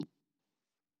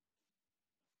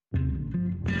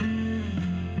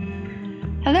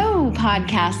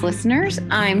podcast listeners.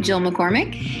 I'm Jill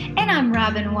McCormick. And I'm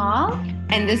Robin Wall.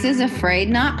 And this is a Frayed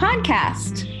Knot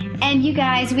podcast. And you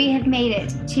guys, we have made it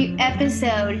to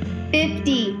episode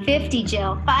 50,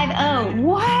 Jill, 50.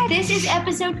 What? This is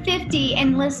episode 50.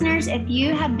 And listeners, if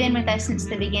you have been with us since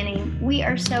the beginning, we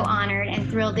are so honored and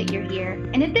thrilled that you're here.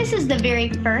 And if this is the very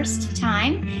first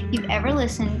time you've ever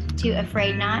listened to a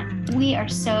Frayed Knot, we are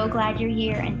so glad you're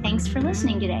here. And thanks for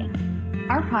listening today.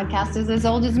 Our podcast is as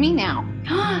old as me now.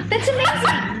 That's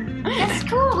amazing. That's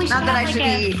cool. We should Not that I have should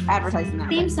like be advertising that.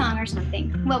 theme song or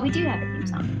something. Well, we do have a theme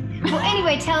song. Well,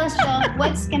 anyway, tell us, Jill,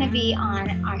 what's going to be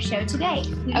on our show today?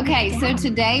 Okay, so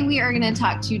today we are going to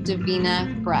talk to Divina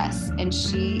Bruss, and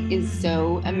she is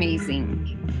so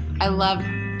amazing. I love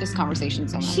this conversation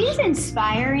so much. She's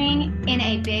inspiring in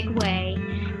a big way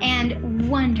and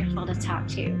wonderful to talk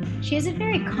to. She has a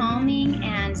very calming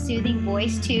and soothing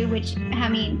voice too, which, I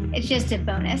mean, it's just a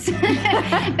bonus.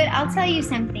 But I'll tell you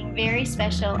something very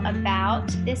special about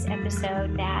this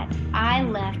episode that I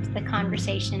left the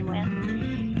conversation with.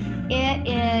 It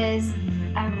is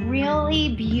a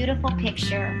really beautiful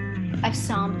picture of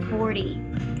Psalm 40.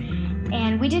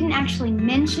 And we didn't actually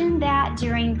mention that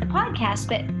during the podcast,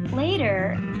 but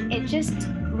later it just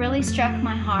really struck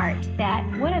my heart that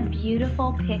what a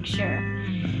beautiful picture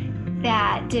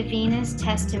that Divina's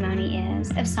testimony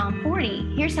is of Psalm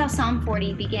 40. Here's how Psalm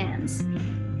 40 begins.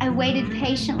 I waited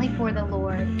patiently for the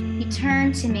Lord. He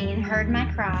turned to me and heard my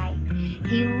cry.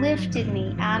 He lifted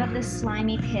me out of the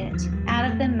slimy pit, out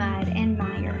of the mud and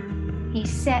mire. He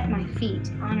set my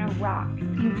feet on a rock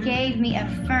and gave me a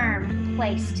firm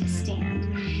place to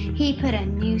stand. He put a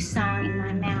new song in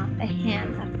my mouth, a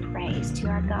hymn of praise to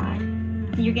our God.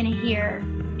 You're going to hear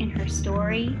in her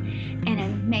story an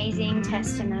amazing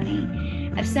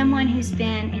testimony of someone who's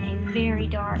been in a very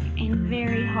dark and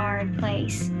very hard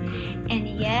place.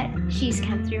 And yet she's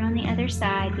come through on the other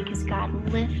side because God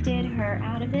lifted her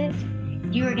out of it.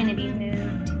 You are going to be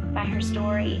moved by her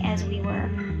story as we were.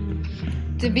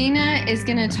 Divina is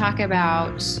going to talk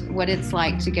about what it's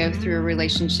like to go through a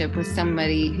relationship with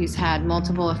somebody who's had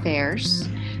multiple affairs,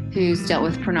 who's dealt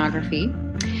with pornography,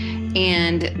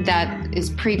 and that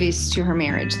is previous to her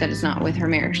marriage. That is not with her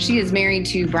marriage. She is married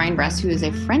to Brian Bruss, who is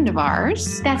a friend of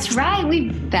ours. That's right. We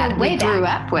grew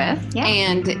up with. Yeah.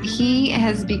 And he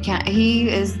is the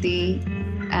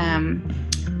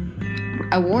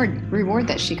reward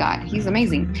that she got. He's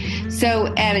amazing.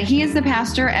 So, and he is the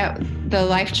pastor at the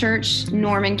Life Church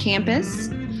Norman campus.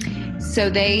 So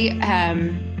they are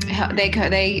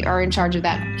in charge of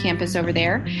that campus over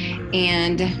there,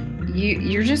 and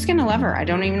you're just gonna love her. I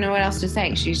don't even know what else to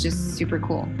say. She's just super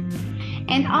cool.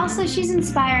 And also, she's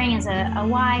inspiring as a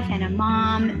wife and a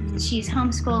mom. She's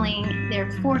homeschooling their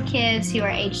 4 kids who are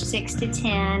aged 6 to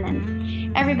 10.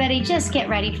 And everybody just get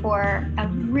ready for a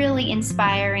really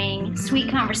inspiring,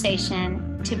 sweet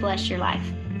conversation to bless your life.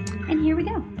 And here we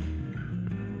go.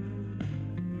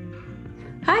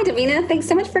 Hi, Divina. Thanks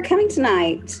so much for coming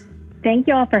tonight. Thank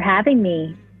you all for having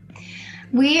me.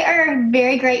 We are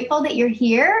very grateful that you're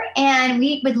here, and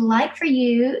we would like for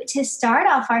you to start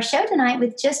off our show tonight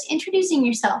with just introducing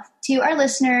yourself to our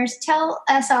listeners. Tell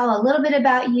us all a little bit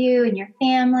about you and your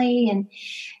family, and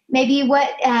maybe what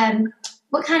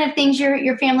kind of things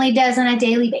your family does on a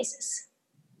daily basis.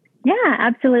 Yeah,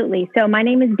 absolutely. So my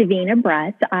name is Divina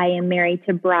Bruss. I am married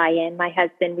to Brian, my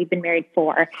husband. We've been married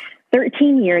for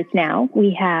 13 years now.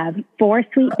 We have 4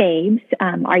 sweet babes.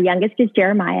 Our youngest is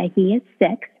Jeremiah. He is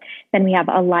 6. Then we have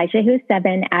Elijah, who's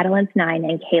 7, Adeline's 9,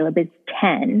 and Caleb is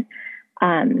 10.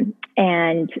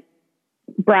 And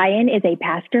Brian is a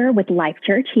pastor with Life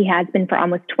Church. He has been for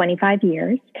almost 25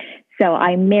 years. So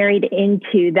I married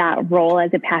into that role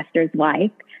as a pastor's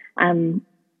wife.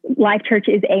 Life Church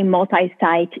is a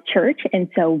multi-site church. And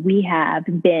so we have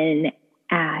been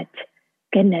at,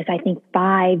 I think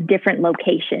 5 different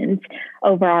locations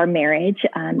over our marriage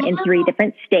in 3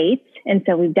 different states. And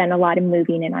so we've done a lot of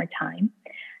moving in our time.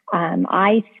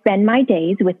 I spend my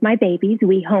days with my babies.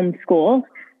 We homeschool,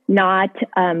 not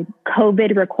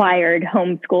COVID required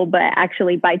homeschool, but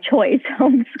actually by choice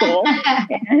homeschool.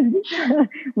 And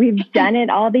we've done it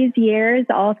all these years,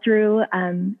 all through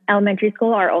elementary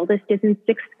school. Our oldest is in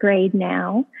 6th grade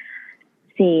now.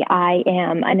 I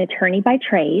am an attorney by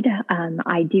trade.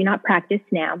 I do not practice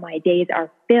now. My days are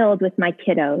filled with my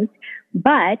kiddos.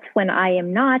 But when I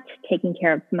am not taking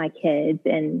care of my kids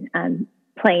and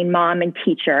playing mom and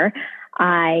teacher,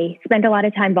 I spend a lot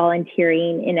of time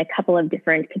volunteering in a couple of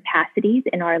different capacities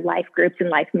in our life groups and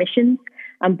life missions,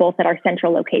 both at our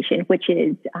central location, which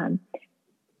is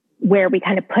where we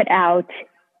kind of put out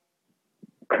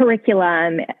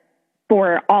curriculum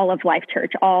for all of Life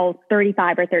Church, all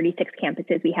 35 or 36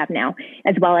 campuses we have now,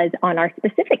 as well as on our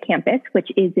specific campus, which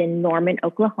is in Norman,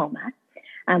 Oklahoma.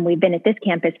 We've been at this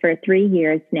campus for 3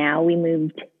 years now. We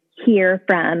moved here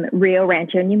from Rio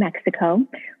Rancho, New Mexico,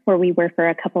 where we were for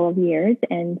a couple of years.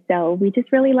 And so we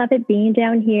just really love it being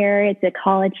down here. It's a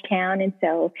college town, and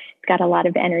so it's got a lot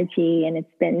of energy, and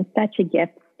it's been such a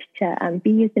gift to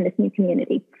be used in this new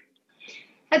community.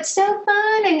 That's so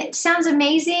fun, and it sounds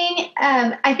amazing.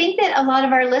 I think that a lot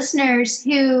of our listeners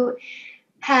who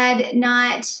had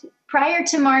not, prior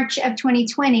to March of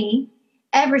 2020,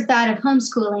 ever thought of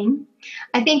homeschooling,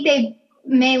 I think they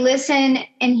may listen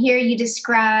and hear you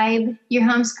describe your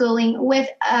homeschooling with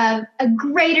a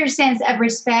greater sense of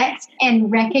respect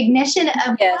and recognition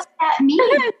of what that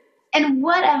means and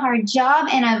what a hard job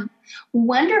and a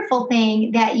wonderful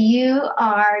thing that you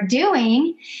are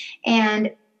doing,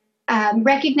 and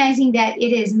recognizing that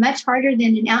it is much harder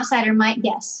than an outsider might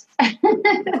guess.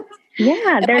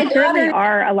 Yeah, there certainly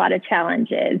are a lot of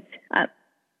challenges.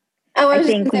 I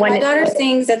think my daughter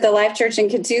sings at the Life Church in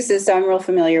Catoosa, so I'm real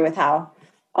familiar with how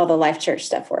all the Life Church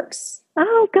stuff works.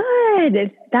 Oh,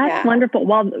 good. That's wonderful.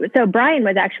 Well, so Brian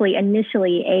was actually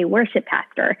initially a worship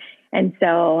pastor. And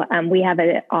so we have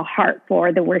a heart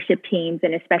for the worship teams,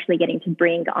 and especially getting to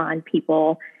bring on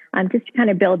people just to kind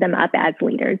of build them up as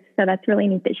leaders. So that's really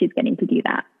neat that she's getting to do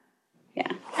that.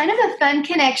 Yeah. Kind of a fun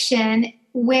connection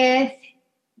with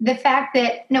the fact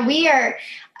that we are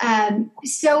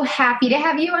so happy to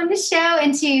have you on the show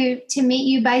and to meet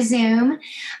you by Zoom.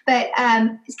 But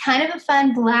it's kind of a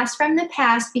fun blast from the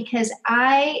past, because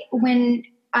when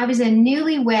I was a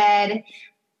newlywed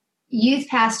youth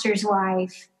pastor's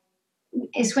wife,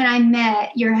 is when I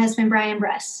met your husband, Brian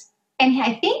Bruss. And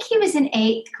I think he was in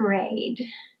 8th grade,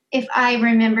 if I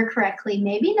remember correctly,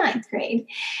 maybe 9th grade.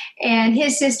 And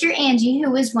his sister, Angi,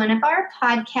 who was one of our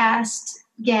podcast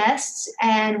guests,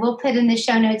 and we'll put in the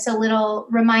show notes a little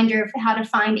reminder of how to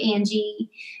find Angi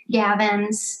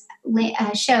Gavin's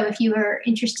show if you are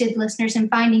interested, listeners, in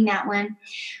finding that one.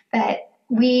 But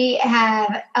we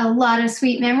have a lot of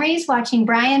sweet memories watching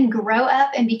Brian grow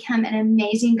up and become an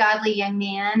amazing, godly young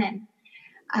man. And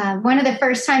one of the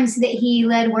first times that he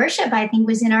led worship, I think,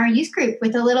 was in our youth group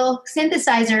with a little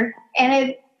synthesizer and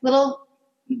a little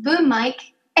boom mic.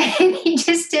 And he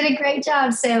just did a great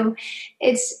job. So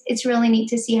it's really neat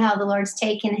to see how the Lord's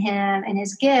taken him and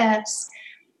his gifts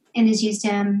and has used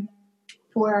him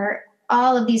for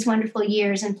all of these wonderful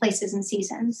years and places and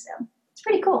seasons. So it's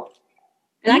pretty cool.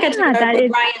 And I got to know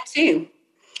with Brian too.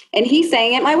 And he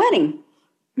sang at my wedding.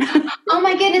 Oh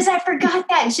my goodness, I forgot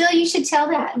that. Jill, you should tell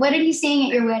that. What did he sing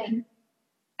at your wedding?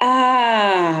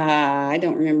 I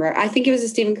don't remember. I think it was a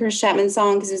Stephen Curtis Chapman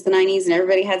song, because it was the 90s and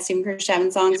everybody had Stephen Curtis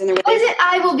Chapman songs in their wedding. Was it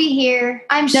I Will Be Here?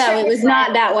 I'm sure. No, it was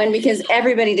not that one, because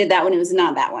everybody did that one. It was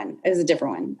not that one. It was a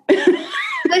different one.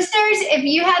 Listeners, if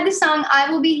you had the song I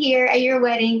Will Be Here at your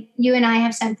wedding, you and I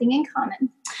have something in common.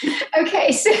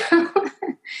 Okay, so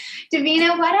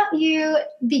Divina, why don't you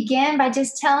begin by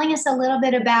just telling us a little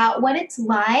bit about what it's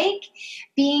like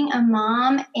being a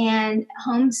mom and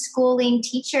homeschooling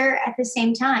teacher at the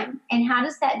same time, and how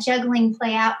does that juggling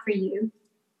play out for you?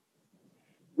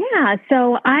 Yeah,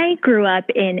 so I grew up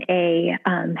in a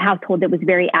household that was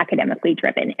very academically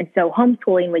driven. And so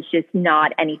homeschooling was just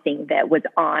not anything that was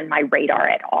on my radar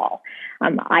at all.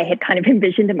 I had kind of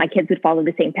envisioned that my kids would follow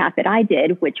the same path that I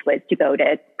did, which was to go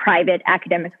to private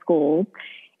academic schools.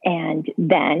 And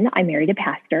then I married a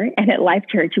pastor. And at Life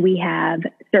Church, we have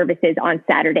services on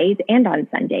Saturdays and on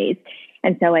Sundays.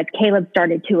 And so as Caleb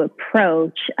started to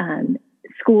approach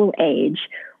school age,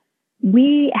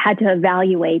 we had to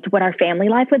evaluate what our family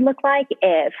life would look like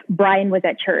if Brian was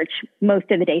at church most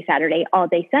of the day Saturday, all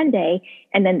day Sunday,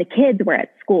 and then the kids were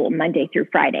at school Monday through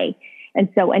Friday. And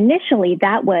so initially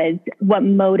that was what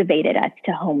motivated us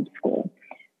to homeschool.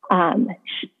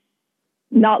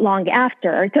 Not long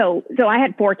after, so I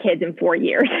had 4 kids in 4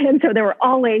 years. And so there were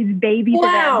always babies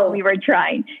around when we were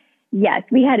trying. Yes,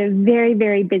 we had a very,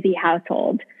 very busy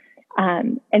household.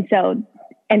 And so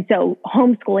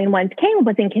homeschooling, once Caleb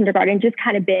was in kindergarten, just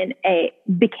kind of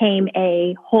became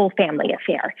a whole family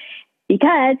affair,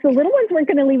 because the little ones weren't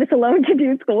going to leave us alone to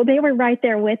do school. They were right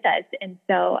there with us. And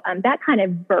so that kind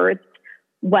of birthed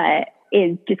what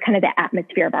is just kind of the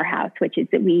atmosphere of our house, which is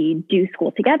that we do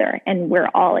school together and we're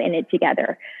all in it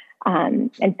together.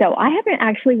 And so I haven't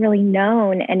actually really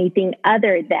known anything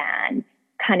other than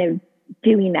kind of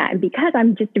doing that. And because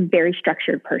I'm just a very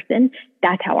structured person,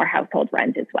 that's how our household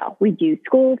runs as well. We do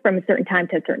school from a certain time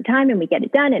to a certain time, and we get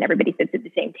it done, and everybody sits at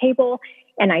the same table.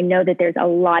 And I know that there's a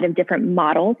lot of different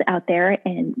models out there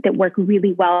and that work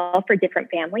really well for different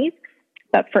families.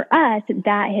 But for us,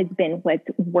 that has been what's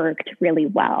worked really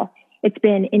well. It's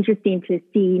been interesting to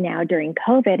see now during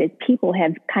COVID as people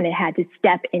have kind of had to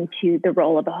step into the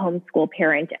role of a homeschool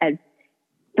parent as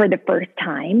for the first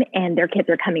time, and their kids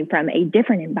are coming from a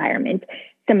different environment.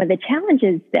 Some of the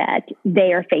challenges that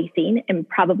they are facing, and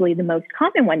probably the most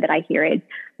common one that I hear is,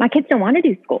 my kids don't want to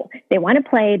do school. They want to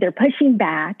play, they're pushing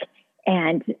back,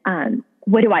 and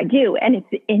what do I do? And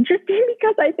it's interesting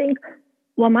because I think,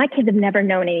 well, my kids have never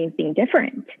known anything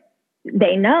different.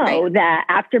 They know that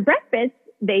after breakfast,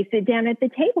 they sit down at the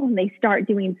table and they start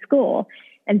doing school.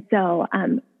 And so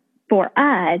for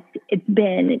us, it's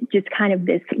been just kind of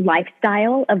this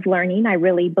lifestyle of learning. I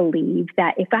really believe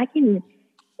that if I can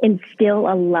instill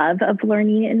a love of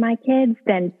learning in my kids,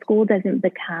 then school doesn't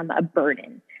become a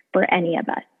burden for any of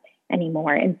us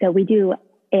anymore. And so we do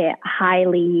it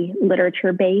highly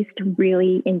literature-based,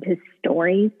 really into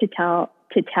stories to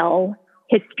tell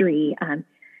history,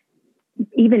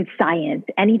 even science,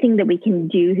 anything that we can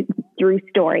do through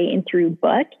story and through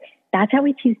book. That's how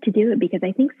we choose to do it, because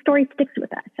I think story sticks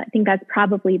with us. I think that's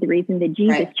probably the reason that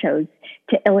Jesus chose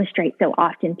to illustrate so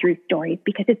often through stories,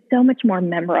 because it's so much more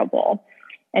memorable.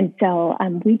 And so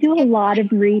we do a lot of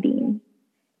reading.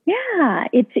 Yeah,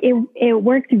 it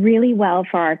works really well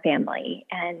for our family.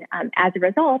 And as a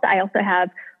result, I also have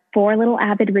 4 little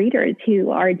avid readers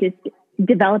who are just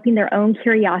developing their own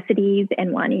curiosities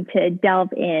and wanting to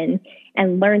delve in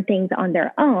and learn things on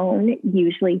their own,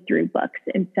 usually through books.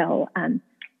 And so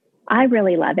I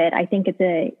really love it. I think it's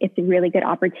a really good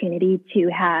opportunity to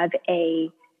have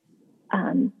a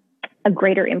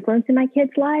greater influence in my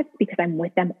kids' lives, because I'm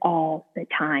with them all the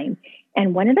time.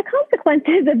 And one of the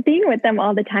consequences of being with them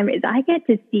all the time is I get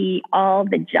to see all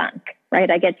the junk, right?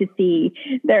 I get to see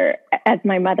as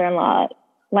my mother-in-law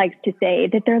likes to say,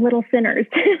 that they're little sinners.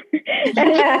 And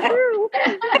it's true.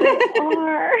 They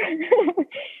are.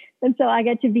 And so I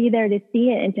get to be there to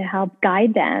see it and to help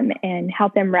guide them and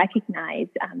help them recognize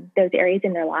those areas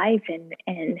in their life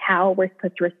and how we're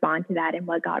supposed to respond to that and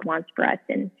what God wants for us.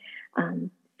 And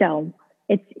so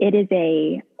it is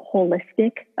a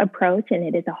holistic approach, and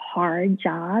it is a hard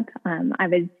job. I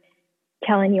was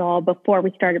telling you all before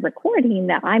we started recording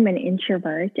that I'm an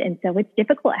introvert, and so it's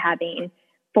difficult having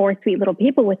 4 sweet little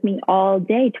people with me all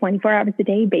day, 24 hours a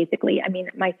day, basically. I mean,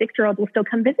 my 6-year-old will still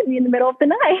come visit me in the middle of the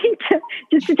night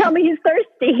just to tell me he's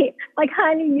thirsty. Like,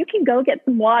 honey, you can go get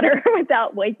some water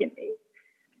without waking me.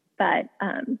 But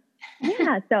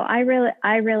yeah, so I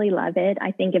really love it.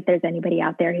 I think if there's anybody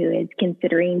out there who is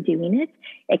considering doing it,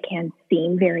 it can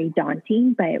seem very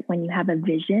daunting, but when you have a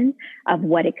vision of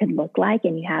what it could look like,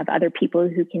 and you have other people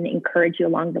who can encourage you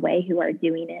along the way who are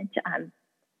doing it,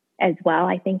 as well,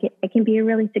 I think it can be a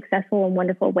really successful and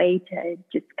wonderful way to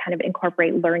just kind of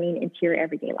incorporate learning into your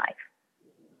everyday life.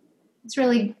 It's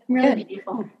really, really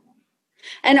beautiful.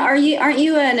 And aren't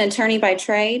you an attorney by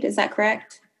trade? Is that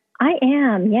correct? I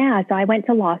am, yeah. So I went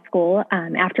to law school.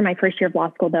 After my first year of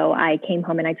law school, though, I came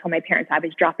home and I told my parents I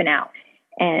was dropping out,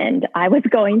 and I was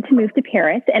going to move to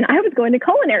Paris, and I was going to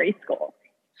culinary school.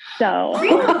 So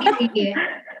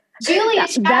Julie,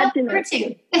 that's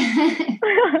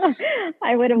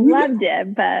I would have loved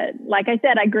it, but like I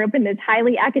said, I grew up in this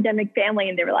highly academic family,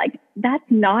 and they were like, "That's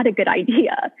not a good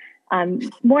idea."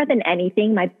 More than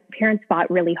anything, my parents fought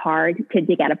really hard to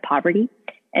dig out of poverty,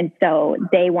 and so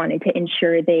they wanted to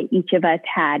ensure that each of us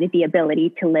had the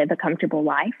ability to live a comfortable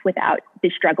life without the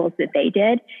struggles that they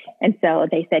did. And so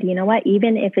they said, "You know what?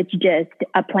 Even if it's just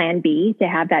a plan B to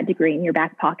have that degree in your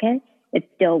back pocket, it's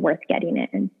still worth getting it."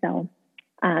 And so.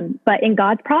 But in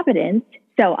God's providence,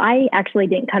 so I actually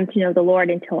didn't come to know the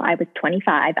Lord until I was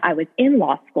 25. I was in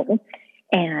law school,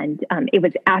 and it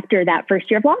was after that first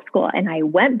year of law school. And I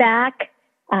went back,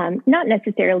 not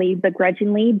necessarily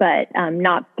begrudgingly, but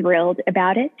not thrilled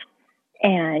about it.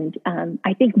 And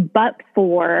I think but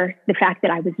for the fact that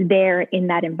I was there in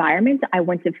that environment, I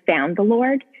wouldn't have found the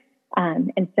Lord.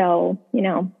 And so, you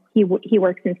know, he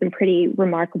works in some pretty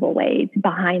remarkable ways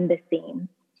behind the scenes.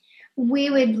 We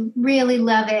would really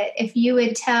love it if you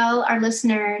would tell our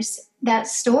listeners that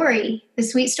story, the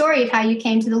sweet story of how you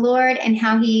came to the Lord and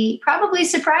how he probably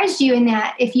surprised you in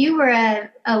that. If you were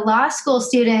a law school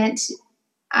student,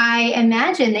 I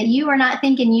imagine that you were not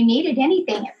thinking you needed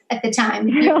anything at the time.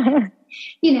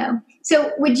 You know,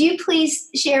 so would you please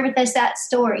share with us that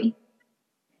story?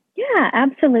 Yeah,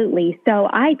 absolutely. So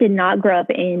I did not grow up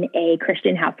in a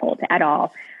Christian household at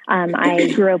all.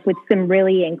 I grew up with some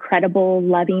really incredible,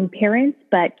 loving parents,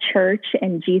 but church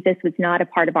and Jesus was not a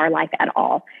part of our life at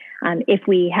all. If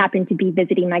we happened to be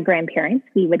visiting my grandparents,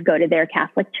 we would go to their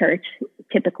Catholic church,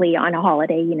 typically on a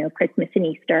holiday, you know, Christmas and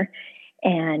Easter.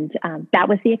 And that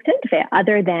was the extent of it,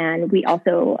 other than we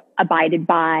also abided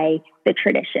by the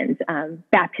traditions,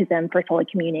 baptism, First Holy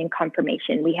Communion,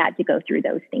 confirmation. We had to go through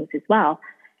those things as well.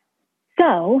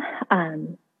 So,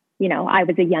 I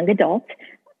was a young adult,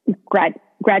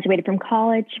 graduated from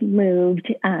college,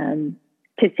 moved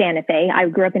to Santa Fe. I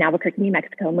grew up in Albuquerque, New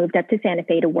Mexico, moved up to Santa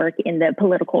Fe to work in the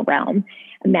political realm.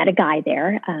 I met a guy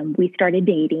there. We started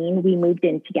dating. We moved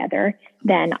in together.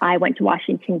 Then I went to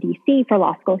Washington, D.C. for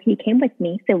law school. He came with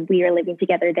me. So we were living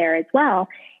together there as well.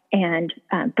 And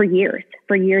for years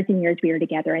and years, we were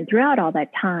together. And throughout all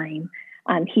that time,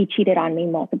 he cheated on me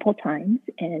multiple times.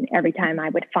 And every time I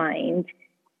would find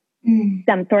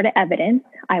some sort of evidence,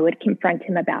 I would confront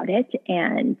him about it.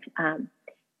 And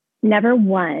never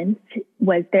once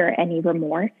was there any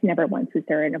remorse. Never once was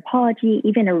there an apology,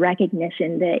 even a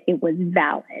recognition that it was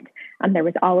valid. There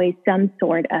was always some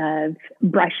sort of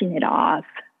brushing it off,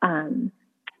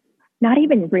 not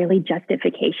even really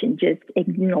justification, just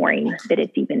ignoring that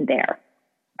it's even there.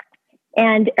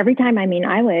 And every time, I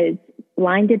was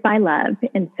blinded by love.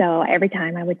 And so every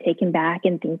time I would take him back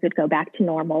and things would go back to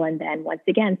normal. And then once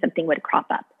again, something would crop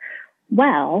up.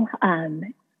 Well,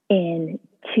 in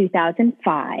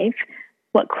 2005,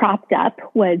 what cropped up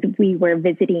was we were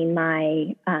visiting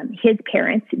his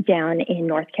parents down in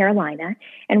North Carolina.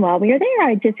 And while we were there,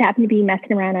 I just happened to be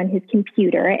messing around on his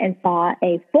computer and saw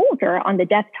a folder on the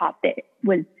desktop that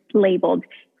was labeled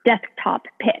desktop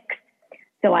pics.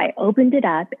 So I opened it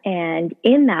up, and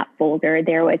in that folder,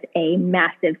 there was a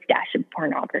massive stash of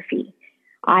pornography.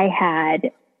 I had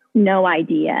no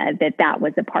idea that that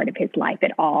was a part of his life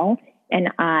at all. And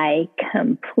I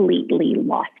completely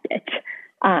lost it,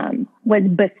 was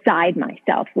beside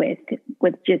myself with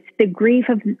just the grief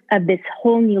of this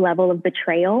whole new level of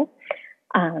betrayal.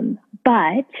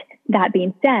 But that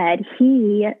being said,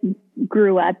 he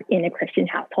grew up in a Christian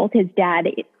household. His dad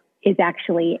is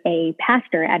actually a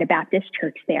pastor at a Baptist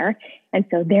church there. And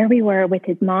so there we were with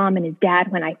his mom and his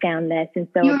dad when I found this. And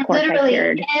so, you of course, literally I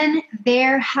shared in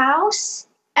their house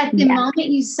at the moment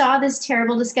you saw this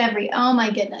terrible discovery. Oh my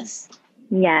goodness.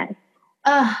 Yes.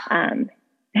 And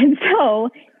so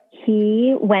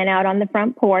he went out on the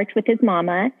front porch with his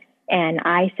mama, and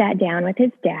I sat down with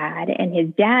his dad, and his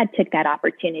dad took that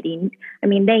opportunity. They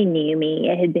knew me.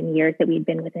 It had been years that we'd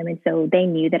been with him. And so they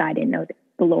knew that I didn't know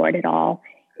the Lord at all.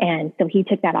 And so he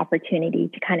took that opportunity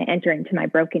to kind of enter into my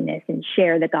brokenness and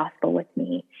share the gospel with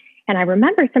me. And I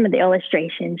remember some of the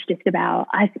illustrations just about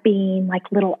us being like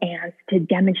little ants to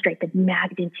demonstrate the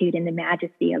magnitude and the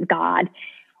majesty of God.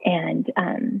 And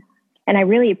I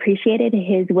really appreciated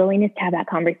his willingness to have that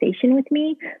conversation with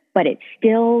me, but it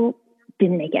still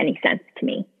didn't make any sense to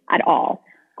me at all.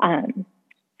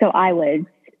 So I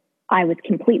was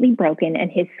completely broken,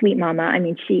 and his sweet mama,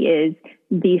 she is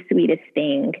the sweetest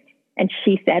thing. And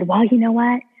she said, well, you know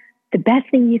what? The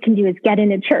best thing you can do is get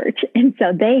into church. And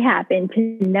so they happened to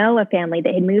know a family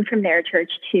that had moved from their church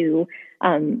to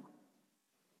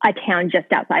a town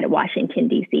just outside of Washington,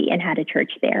 D.C., and had a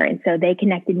church there. And so they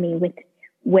connected me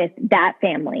with that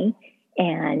family.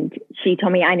 And she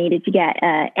told me I needed to get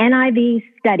an NIV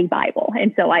study Bible.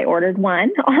 And so I ordered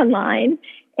one online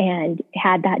and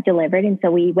had that delivered. And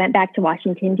so we went back to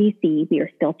Washington, D.C. We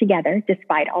were still together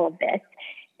despite all of this.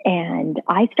 And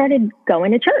I started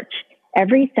going to church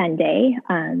every Sunday.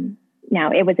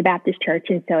 Now, it was a Baptist church,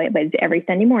 and so it was every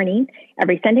Sunday morning,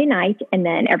 every Sunday night, and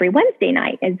then every Wednesday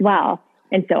night as well.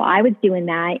 And so I was doing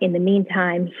that. In the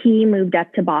meantime, he moved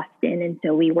up to Boston, and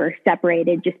so we were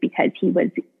separated just because he was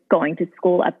going to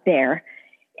school up there.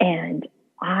 And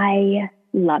I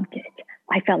loved it.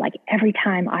 I felt like every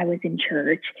time I was in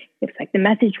church, it was like the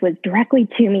message was directly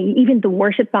to me. Even the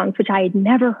worship songs, which I had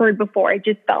never heard before, it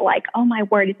just felt like, oh my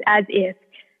word, it's as if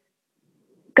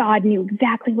God knew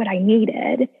exactly what I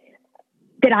needed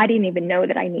that I didn't even know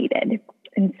that I needed.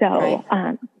 And so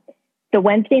the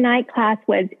Wednesday night class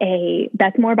was a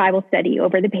Beth Moore Bible study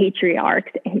over the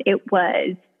patriarchs. And it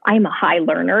was, I'm a high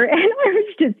learner,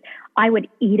 and I would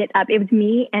eat it up. It was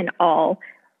me and all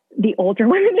the older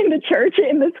women in the church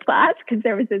in this class, because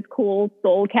there was this cool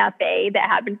soul cafe that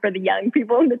happened for the young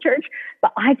people in the church.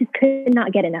 But I just could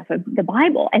not get enough of the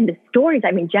Bible and the stories.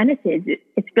 Genesis,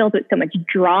 it's filled with so much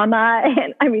drama.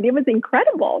 And it was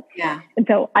incredible. Yeah. And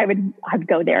so I'd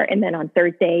go there. And then on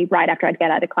Thursday, right after I'd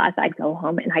get out of class, I'd go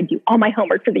home and I'd do all my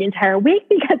homework for the entire week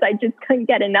because I just couldn't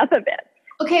get enough of it.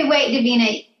 Okay, wait,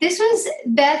 Divina. This was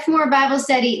Beth Moore Bible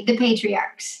Study, The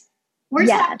Patriarchs. We're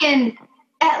talking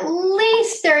at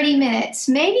least 30 minutes,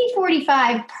 maybe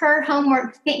 45 per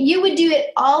homework. You would do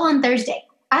it all on Thursday.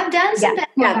 I've done some.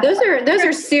 Those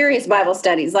are serious Bible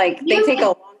studies. Like they take a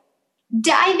long.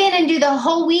 dive in and do the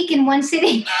whole week in one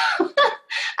sitting.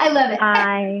 I love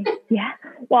it.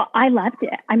 Well, I loved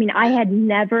it. I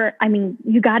mean,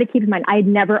 you got to keep in mind, I had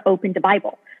never opened a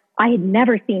Bible. I had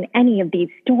never seen any of these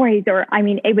stories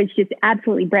it was just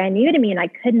absolutely brand new to me and I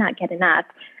could not get enough.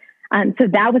 So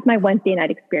that was my Wednesday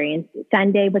night experience.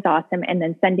 Sunday was awesome. And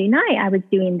then Sunday night, I was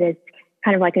doing this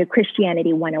kind of like a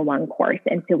Christianity 101 course.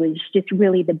 And so it was just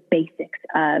really the basics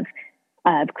of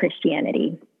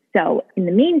Christianity. So in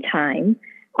the meantime,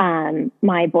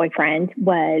 my boyfriend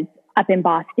was up in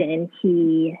Boston.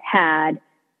 He had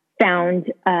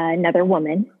found another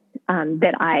woman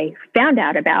that I found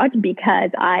out about because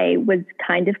I was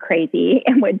kind of crazy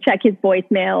and would check his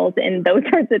voicemails and those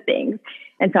sorts of things.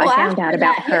 And so I found out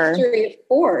about her. History, of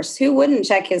course. Who wouldn't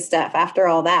check his stuff after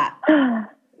all that?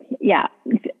 Yeah.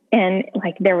 And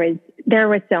like there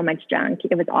was so much junk.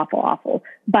 It was awful.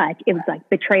 But it was like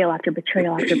betrayal after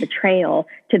betrayal after betrayal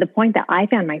to the point that I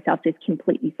found myself just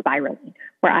completely spiraling,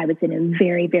 where I was in a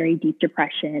very, very deep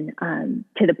depression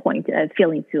to the point of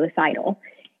feeling suicidal.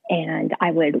 And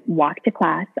I would walk to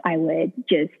class. I would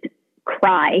just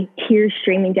cry, tears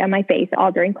streaming down my face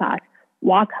all during class,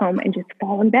 walk home and just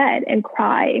fall in bed and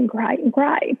cry and cry and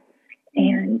cry.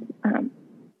 And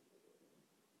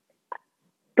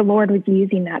the Lord was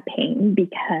using that pain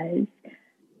because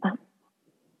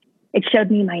it showed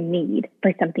me my need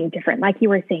for something different. Like you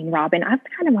were saying, Robin, I was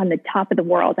kind of on the top of the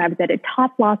world. I was at a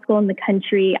top law school in the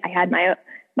country. I had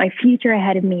my future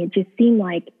ahead of me. It just seemed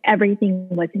like everything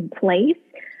was in place.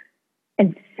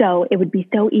 And so it would be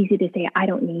so easy to say, I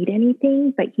don't need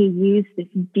anything, but he used this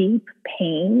deep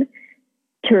pain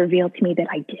to reveal to me that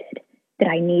I did, that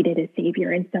I needed a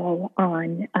savior. And so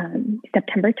on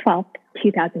September 12th,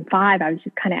 2005, I was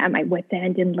just kind of at my wit's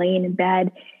end and laying in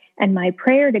bed. And my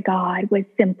prayer to God was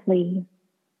simply,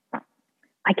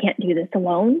 I can't do this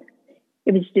alone.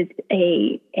 It was just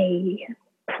a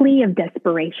plea of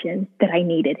desperation that I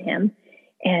needed him.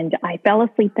 And I fell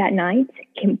asleep that night,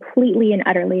 completely and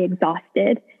utterly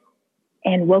exhausted,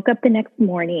 and woke up the next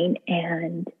morning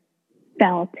and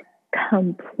felt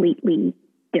completely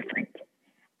different.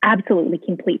 Absolutely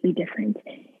completely different.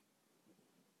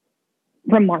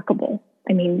 Remarkable.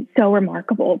 I mean, so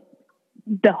remarkable.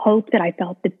 The hope that I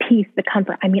felt, the peace, the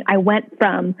comfort. I mean, I went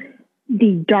from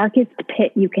the darkest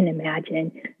pit you can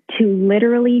imagine to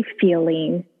literally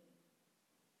feeling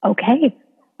okay.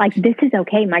 Like, this is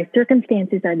okay. My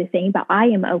circumstances are the same, but I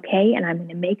am okay and I'm going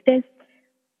to make this.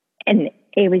 And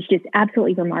it was just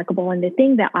absolutely remarkable. And the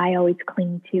thing that I always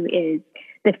cling to is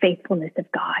the faithfulness of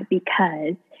God,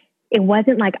 because it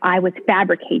wasn't like I was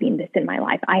fabricating this in my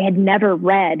life. I had never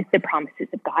read the promises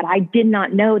of God. I did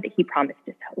not know that he promised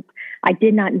us hope. I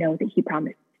did not know that he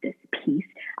promised us peace.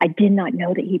 I did not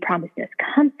know that he promised us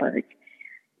comfort.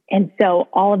 And so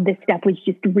all of this stuff was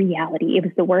just reality. It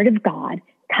was the word of God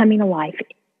coming alive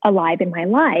in my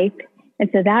life. And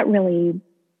so that really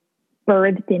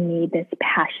birthed in me this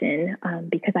passion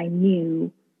because I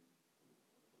knew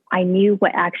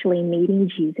what actually meeting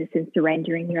Jesus and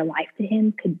surrendering your life to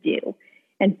him could do.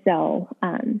 And so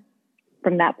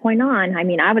from that point on, I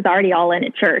mean, I was already all in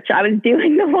at church. I was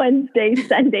doing the Wednesday,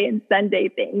 Sunday, and Sunday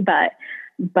thing,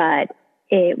 but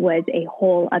it was a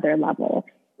whole other level.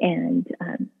 And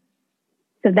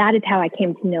so that is how I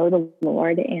came to know the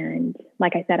Lord. And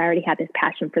like I said, I already had this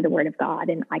passion for the word of God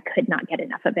and I could not get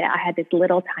enough of it. I had this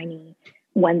little tiny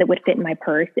one that would fit in my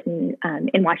purse. And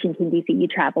in Washington, D.C., you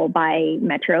travel by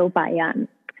metro, by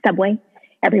subway,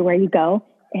 everywhere you go.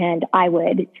 And I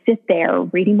would sit there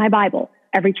reading my Bible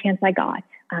every chance I got.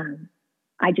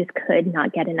 I just could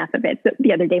not get enough of it. So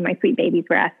the other day, my sweet babies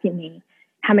were asking me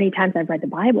how many times I've read the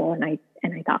Bible. And I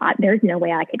thought, there's no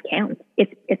way I could count.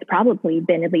 It's probably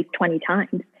been at least 20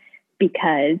 times,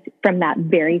 because from that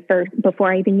very first,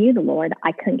 before I even knew the Lord,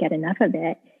 I couldn't get enough of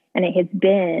it. And it has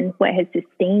been what has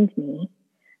sustained me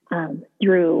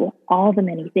through all the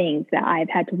many things that I've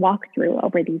had to walk through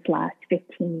over these last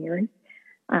 15 years.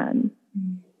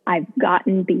 I've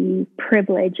gotten the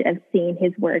privilege of seeing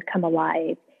his word come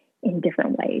alive in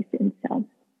different ways. And so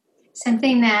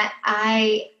something that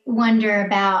I wonder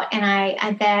about, and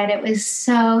I bet it was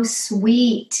so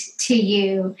sweet to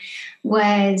you,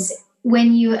 was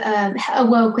when you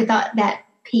awoke with that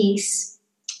peace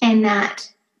and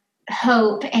that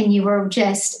hope, and you were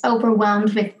just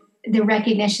overwhelmed with the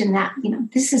recognition that,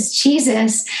 this is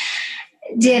Jesus.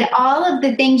 Did all of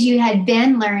the things you had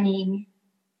been learning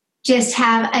just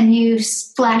have a new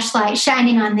flashlight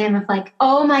shining on them of like,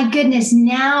 oh my goodness,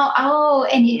 now,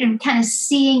 and you're kind of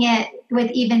seeing it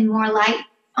with even more light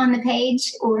on the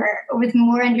page, or with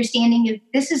more understanding of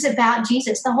this is about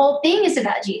Jesus. The whole thing is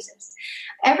about Jesus.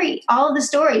 all of the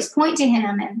stories point to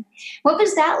him. And what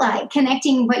was that like,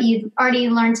 connecting what you've already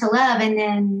learned to love and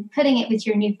then putting it with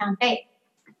your newfound faith?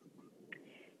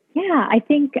 Yeah, I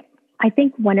think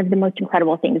one of the most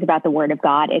incredible things about the Word of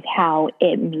God is how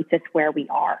it meets us where we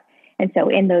are. And so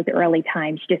in those early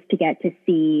times, just to get to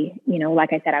see,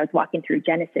 like I said, I was walking through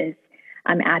Genesis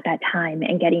at that time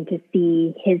and getting to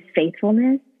see his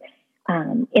faithfulness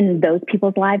in those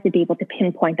people's lives, to be able to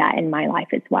pinpoint that in my life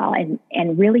as well,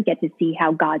 and really get to see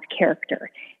how God's character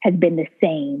has been the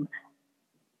same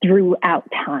throughout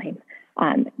time.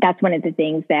 That's one of the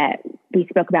things that we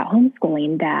spoke about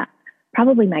homeschooling, that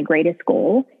probably my greatest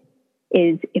goal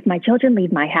is if my children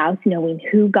leave my house knowing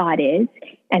who God is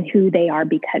and who they are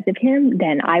because of him,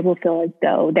 then I will feel as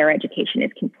though their education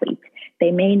is complete.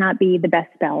 They may not be the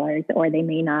best spellers, or they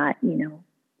may not,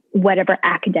 whatever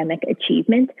academic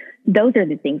achievement. Those are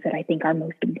the things that I think are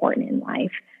most important in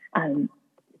life.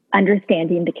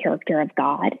 Understanding the character of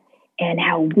God and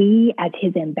how we as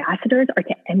his ambassadors are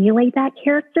to emulate that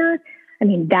character. I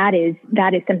mean, that is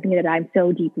something that I'm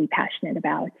so deeply passionate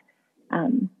about.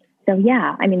 So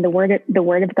yeah, I mean, the word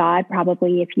of God,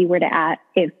 probably if you were to ask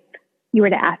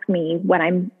me what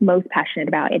I'm most passionate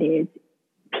about, it is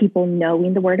people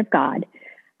knowing the word of God,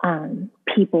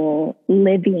 people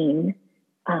living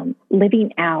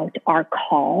out our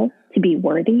call to be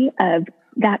worthy of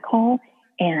that call,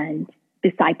 and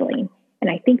discipling.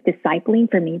 And I think discipling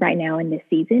for me right now in this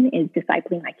season is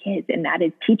discipling my kids, and that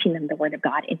is teaching them the word of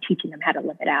God and teaching them how to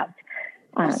live it out.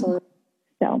 Absolutely.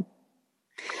 So.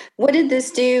 What did this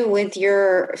do with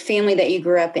your family that you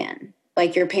grew up in?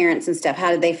 Like your parents and stuff? How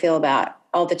did they feel about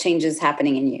all the changes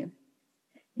happening in you?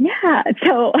 Yeah.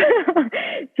 So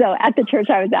at the church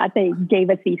I was at, they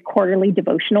gave us these quarterly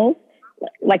devotionals,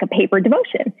 like a paper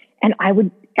devotion. And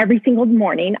every single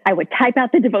morning, I would type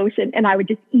out the devotion and I would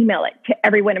just email it to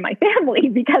everyone in my family,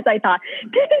 because I thought,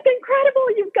 this is incredible.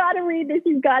 You've got to read this.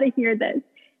 You've got to hear this.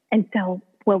 And so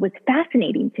what was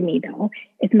fascinating to me, though,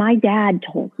 is my dad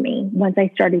told me once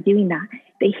I started doing that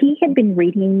he had been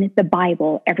reading the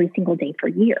Bible every single day for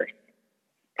years.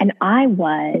 And I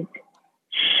was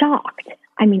shocked.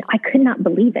 I mean, I could not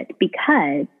believe it,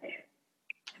 because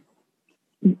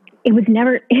it was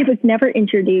never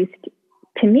introduced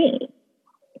to me.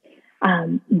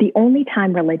 The only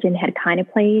time religion had kind of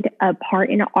played a part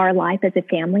in our life as a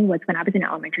family was when I was in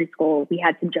elementary school. We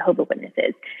had some Jehovah's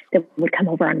Witnesses that would come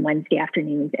over on Wednesday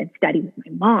afternoons and study with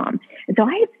my mom. And so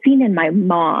I had seen in my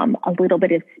mom a little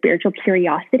bit of spiritual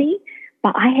curiosity,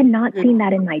 but I had not seen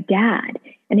that in my dad.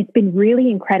 And it's been really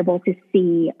incredible to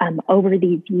see over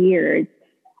these years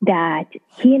that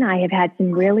he and I have had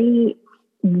some really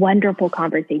wonderful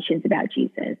conversations about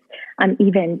Jesus.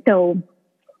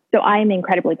 So I am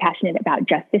incredibly passionate about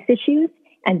justice issues,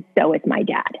 and so is my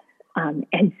dad.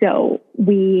 And so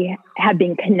we have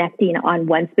been connecting on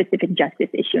one specific justice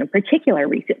issue in particular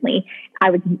recently.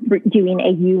 I was doing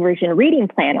a YouVersion reading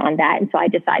plan on that, and so I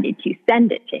decided to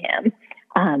send it to him,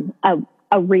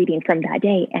 a reading from that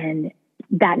day. And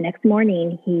that next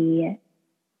morning, he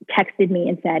texted me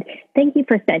and said, "Thank you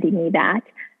for sending me that.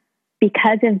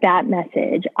 Because of that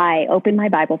message, I opened my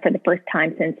Bible for the first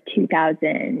time since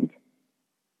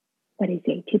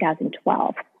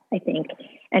 2012, I think."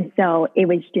 And so it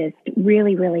was just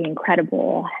really, really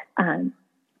incredible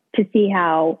to see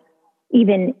how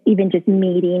even just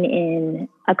meeting in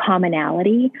a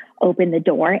commonality opened the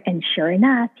door. And sure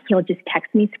enough, he'll just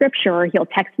text me scripture, or he'll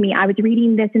text me, "I was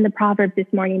reading this in the Proverbs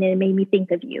this morning and it made me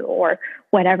think of you," or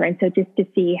whatever. And so just to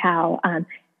see how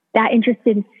that interest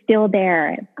is still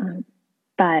there.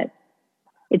 But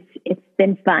it's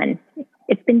been fun.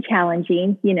 It's been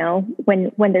challenging,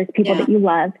 when there's people that you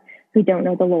love who don't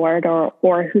know the Lord,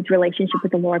 or whose relationship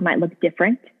with the Lord might look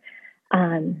different.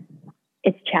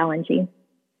 It's challenging,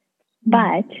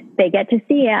 but they get to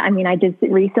see it. I mean, I just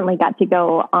recently got to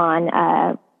go on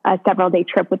a several-day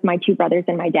trip with my two brothers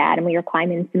and my dad, and we were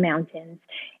climbing some mountains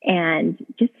and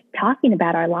just talking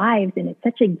about our lives. And it's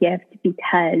such a gift,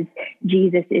 because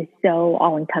Jesus is so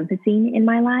all-encompassing in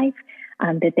my life.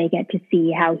 That they get to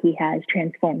see how he has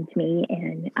transformed me,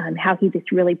 and how he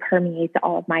just really permeates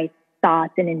all of my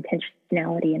thoughts and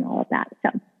intentionality and all of that. So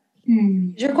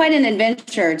you're quite an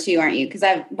adventurer too, aren't you? Because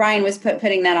Brian was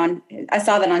putting that on. I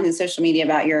saw that on his social media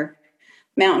about your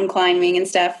mountain climbing and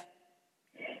stuff.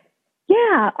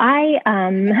 Yeah, I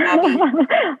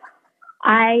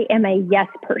am a yes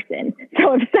person.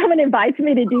 So if someone invites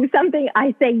me to do something,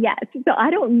 I say yes. So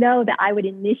I don't know that I would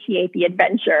initiate the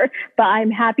adventure, but I'm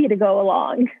happy to go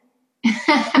along.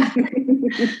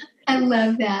 I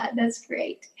love that. That's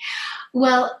great.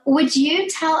 Well, would you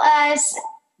tell us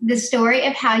the story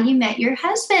of how you met your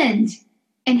husband?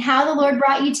 and how the Lord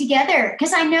brought you together.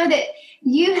 Because I know that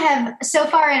you have, so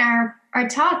far in our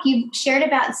talk, you've shared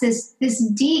about this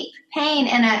deep pain,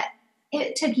 and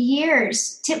it took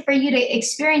years for you to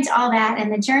experience all that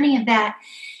and the journey of that,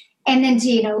 and then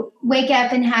to, wake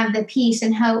up and have the peace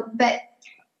and hope. But,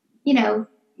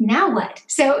 now what?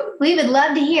 So we would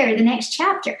love to hear the next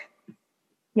chapter.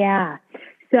 Yeah.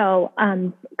 So,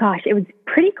 it was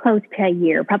pretty close to a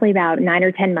year, probably about 9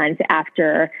 or 10 months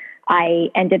after I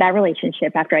ended that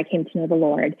relationship, after I came to know the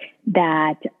Lord,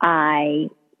 that I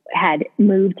had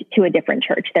moved to a different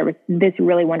church. There was this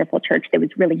really wonderful church that was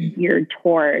really geared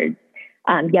towards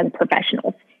young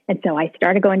professionals. And so I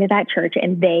started going to that church,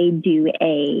 and they do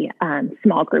a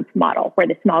small group model where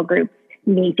the small groups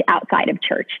meet outside of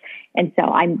church. And so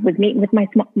I was meeting with my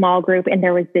small group, and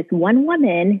there was this one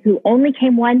woman who only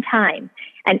came one time.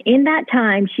 And in that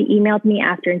time, she emailed me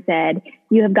after and said,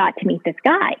 "You have got to meet this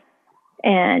guy."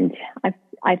 And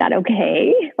I thought,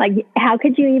 okay, how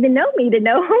could you even know me to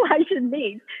know who I should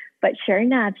meet? But sure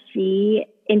enough, she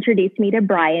introduced me to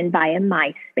Brian via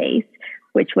MySpace,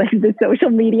 which was the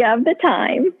social media of the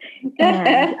time.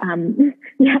 And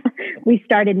we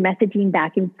started messaging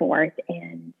back and forth,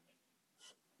 and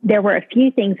there were a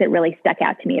few things that really stuck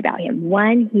out to me about him.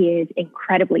 One, he is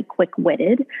incredibly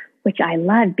quick-witted, which I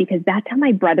love because that's how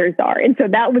my brothers are. And so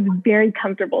that was very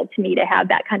comfortable to me to have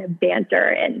that kind of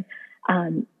banter.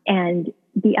 And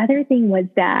the other thing was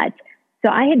that,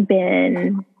 so I had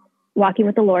been walking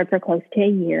with the Lord for close to a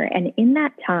year. And in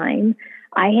that time,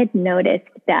 I had noticed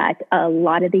that a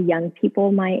lot of the young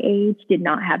people my age did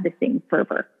not have the same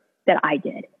fervor that I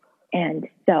did. And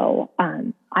so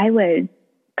I was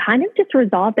kind of just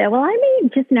resolved that, I may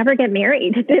just never get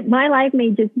married, that my life may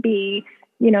just be,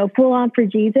 full on for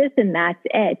Jesus, and that's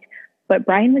it. But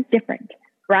Brian was different.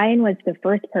 Brian was the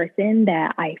first person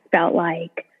that I felt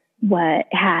like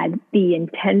had the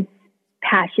intense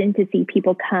passion to see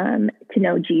people come to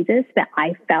know Jesus that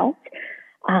I felt.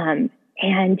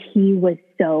 And he was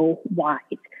so wise.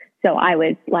 So I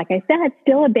was, like I said,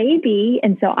 still a baby.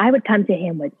 And so I would come to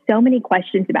him with so many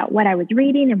questions about what I was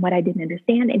reading and what I didn't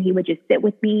understand. And he would just sit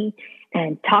with me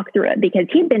and talk through it, because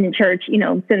he'd been in church,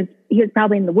 since he was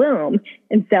probably in the womb.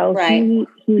 And so right.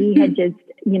 he had just,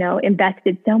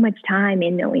 invested so much time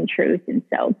in knowing truth. And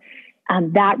so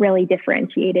that really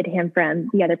differentiated him from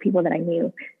the other people that I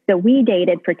knew. So we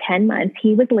dated for 10 months.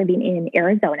 He was living in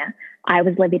Arizona. I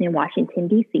was living in Washington,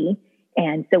 D.C.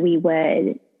 And so we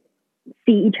would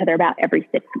see each other about every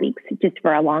 6 weeks, just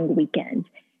for a long weekend.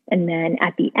 And then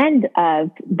at the end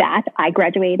of that, I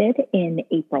graduated in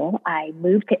April. I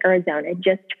moved to Arizona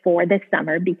just for the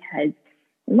summer, because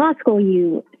in law school,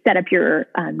 you set up your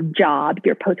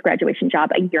your post-graduation job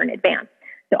a year in advance.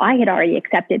 So I had already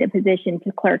accepted a position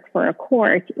to clerk for a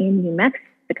court in New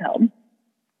Mexico.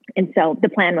 And so the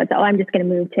plan was, I'm just going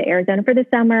to move to Arizona for the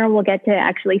summer. We'll get to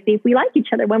actually see if we like each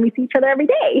other when we see each other every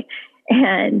day.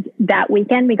 And that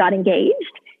weekend we got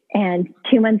engaged, and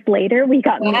 2 months later we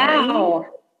got married.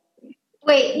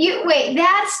 Wait,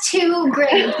 that's too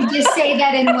great to just say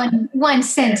that in one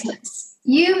sentence.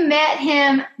 You met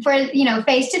him for,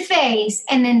 face to face,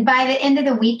 and then by the end of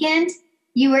the weekend,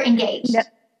 you were engaged. Yep.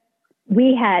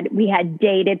 We had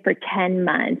dated for 10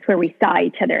 months, where we saw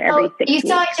each other every 6 weeks. You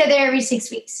saw each other every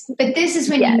 6 weeks, but this is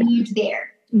when you moved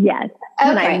there. Yes,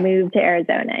 when I moved to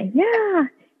Arizona. Yeah.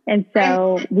 And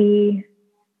so we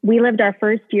lived our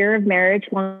first year of marriage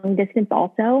long distance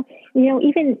also.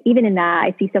 Even in that,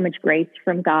 I see so much grace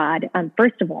from God.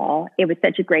 First of all, it was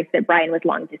such a grace that Brian was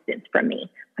long distance from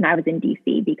me when I was in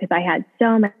DC, because I had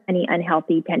so many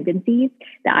unhealthy tendencies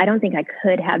that I don't think I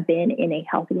could have been in a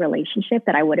healthy relationship,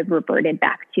 that I would have reverted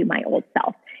back to my old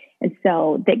self. And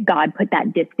so that God put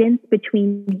that distance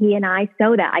between he and I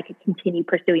so that I could continue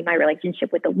pursuing my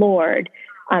relationship with the Lord,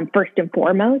 first and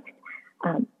foremost.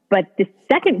 But the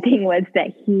second thing was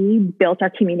that he built our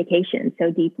communication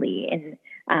so deeply, and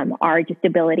our just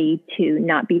ability to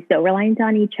not be so reliant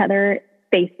on each other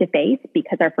face to face,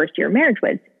 because our first year of marriage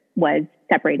was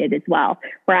separated as well,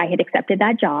 where I had accepted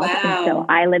that job. Wow. And so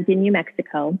I lived in New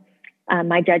Mexico.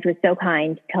 My judge was so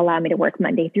kind to allow me to work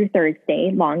Monday through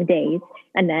Thursday, long days.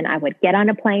 And then I would get on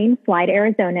a plane, fly to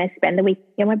Arizona, spend the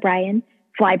weekend with Brian,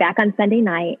 fly back on Sunday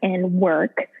night and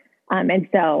work. And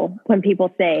so when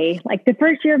people say, the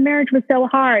first year of marriage was so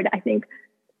hard, I think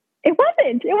it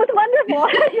wasn't. It was wonderful.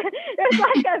 It was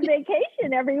like a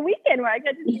vacation every weekend where I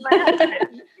got to see my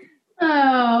husband.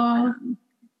 Oh.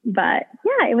 But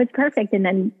yeah, it was perfect. And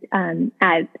then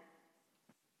as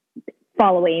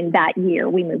following that year,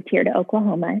 we moved here to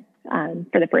Oklahoma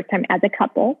for the first time as a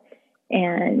couple,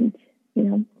 and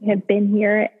have been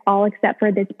here all except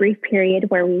for this brief period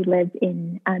where we lived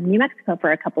in New Mexico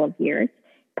for a couple of years.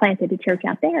 planted a church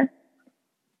out there.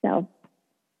 So,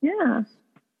 yeah.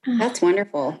 That's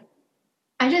wonderful.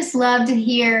 I just love to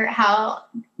hear how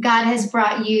God has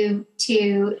brought you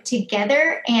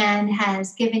together and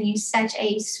has given you such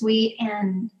a sweet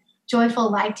and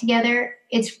joyful life together.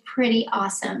 It's pretty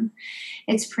awesome.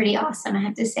 It's pretty awesome, I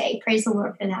have to say. Praise the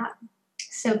Lord for that.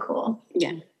 So cool.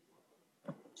 Yeah.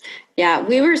 Yeah,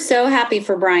 we were so happy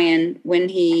for Brian when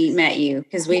he met you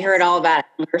because we heard all about it.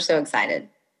 We were so excited.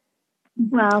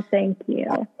 Well, thank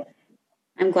you.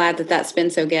 I'm glad that that's been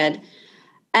so good.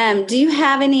 Do you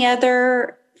have any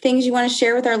other things you want to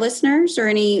share with our listeners or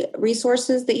any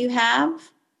resources that you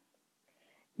have?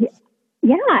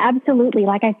 Yeah, absolutely.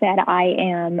 Like I said, I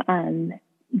am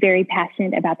very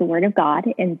passionate about the Word of God.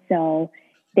 And so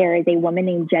there is a woman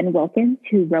named Jen Wilkins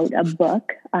who wrote a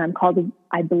book called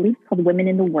Women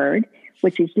in the Word,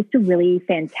 which is just a really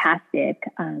fantastic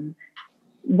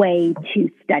way to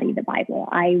study the Bible.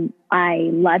 I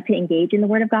love to engage in the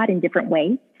Word of God in different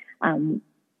ways.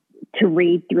 To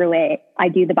read through it, I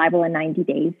do the Bible in 90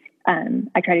 days.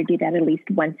 I try to do that at least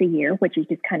once a year, which is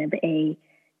just kind of a,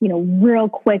 real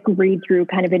quick read through,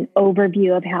 kind of an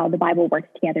overview of how the Bible works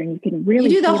together. And you can really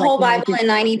do the whole Bible in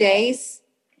 90 days?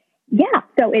 Yeah.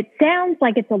 So it sounds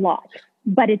like it's a lot,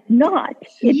 but it's not.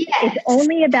 It's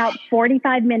only about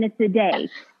 45 minutes a day.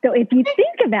 So if you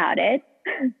think about it,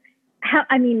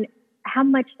 how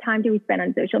much time do we spend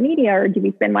on social media, or do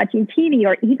we spend watching TV,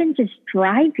 or even just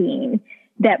driving?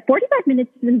 That 45 minutes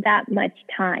isn't that much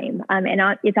time.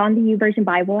 It's on the YouVersion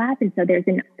Bible app. And so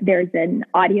there's an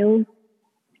audio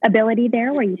ability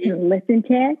there where you can listen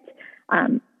to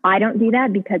it. I don't do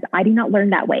that because I do not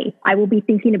learn that way. I will be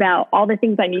thinking about all the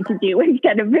things I need to do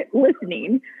instead of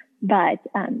listening. But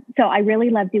so I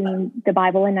really love doing the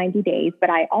Bible in 90 days,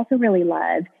 but I also really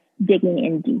love digging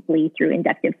in deeply through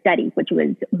inductive study, which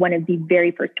was one of the very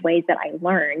first ways that I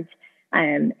learned.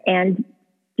 And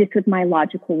just with my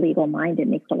logical, legal mind, it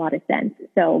makes a lot of sense.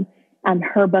 So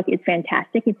her book is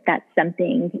fantastic. If that's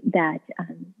something that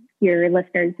your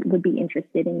listeners would be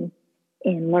interested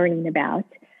in learning about.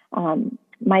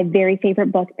 My very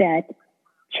favorite book that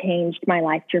changed my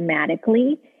life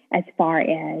dramatically as far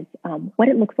as what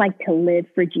it looks like to live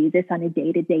for Jesus on a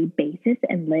day-to-day basis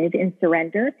and live in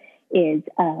surrender is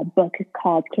a book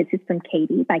called Kisses from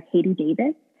Katie by Katie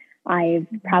Davis. I've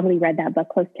probably read that book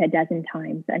close to a dozen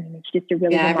times. I mean, it's just a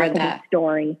really remarkable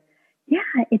story.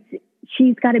 Yeah,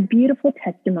 she's got a beautiful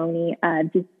testimony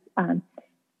of just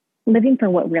living for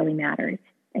what really matters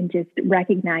and just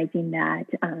recognizing that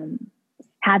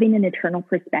having an eternal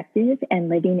perspective and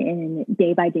living in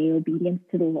day-by-day obedience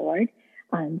to the Lord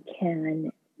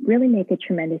can really make a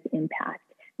tremendous impact,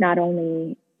 not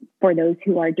only for those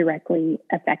who are directly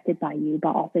affected by you,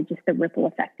 but also just the ripple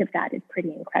effect of that is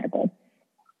pretty incredible.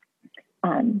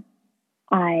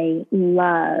 I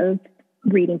love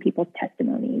reading people's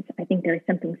testimonies. I think there's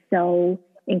something so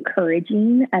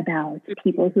encouraging about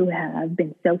people who have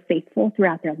been so faithful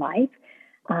throughout their life.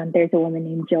 There's a woman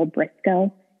named Jill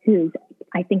Briscoe,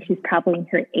 I think she's probably in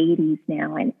her 80s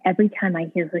now. And every time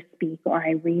I hear her speak or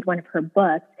I read one of her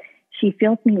books, she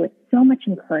fills me with so much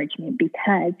encouragement,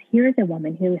 because here's a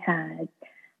woman who has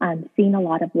seen a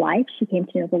lot of life. She came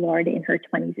to know the Lord in her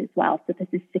 20s as well. So this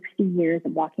is 60 years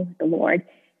of walking with the Lord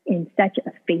in such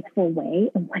a faithful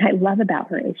way. And what I love about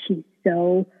her is she's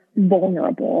so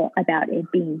vulnerable about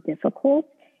it being difficult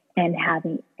and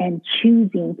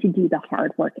choosing to do the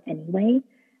hard work anyway.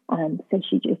 So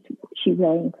she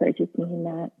really encourages me in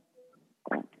that.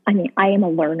 I mean, I am a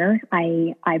learner.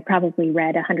 I probably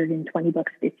read 120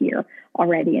 books this year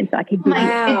already, and so I could give you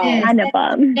a ton of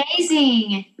them.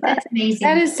 Amazing. That's amazing.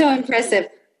 That is so impressive.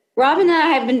 Rob and I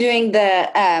have been doing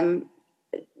the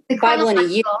Bible in a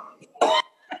year.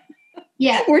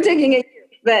 Yeah. We're taking a year,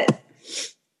 but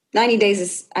 90 days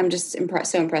is, I'm just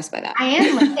so impressed by that. I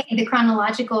am loving the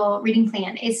chronological reading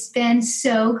plan. It's been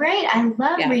so great. I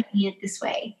love reading it this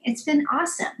way. It's been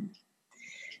awesome.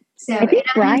 So I think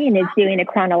Brian is doing a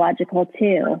chronological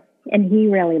too, and he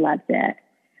really loves it.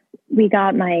 We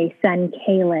got my son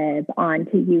Caleb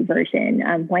onto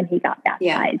YouVersion when he got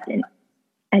baptized,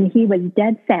 and he was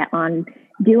dead set on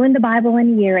doing the Bible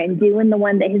in a year and doing the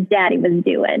one that his daddy was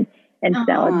doing. And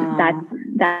so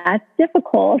that's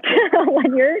difficult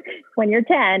when you're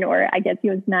 10, or I guess he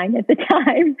was 9 at the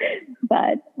time.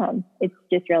 But it's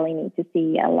just really neat to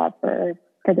see a love for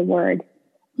the Word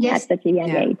at such a young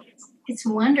age. It's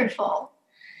wonderful.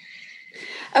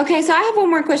 Okay, so I have one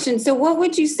more question. So what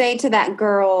would you say to that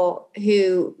girl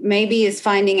who maybe is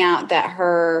finding out that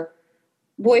her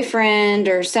boyfriend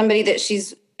or somebody that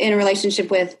she's in a relationship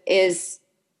with is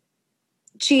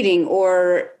cheating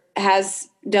or has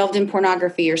delved in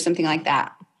pornography or something like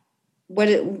that?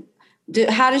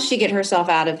 how does she get herself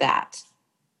out of that?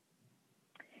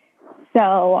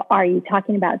 So are you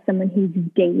talking about someone who's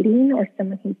dating or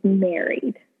someone who's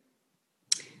married?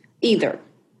 Either.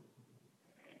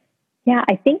 Yeah,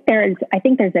 I think there's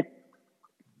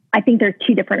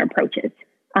two different approaches,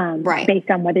 right, based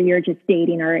on whether you're just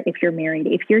dating or if you're married.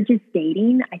 If you're just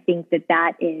dating, I think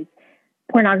that is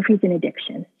pornography is an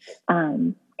addiction,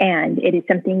 and it is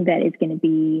something that is going to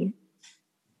be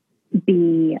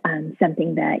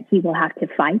something that he will have to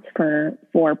fight for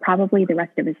probably the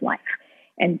rest of his life.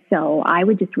 And so I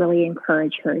would just really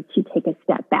encourage her to take a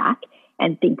step back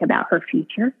and think about her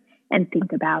future and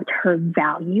think about her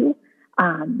value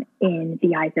in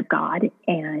the eyes of God.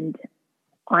 And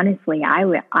honestly,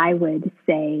 I would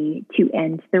say to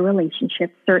end the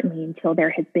relationship, certainly until there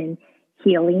has been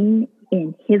healing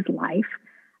in his life,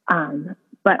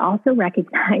 but also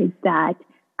recognize that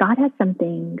God has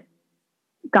something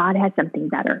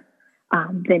better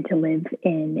than to live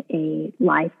in a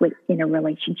life in a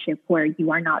relationship where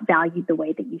you are not valued the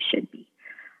way that you should be.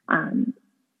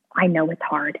 I know it's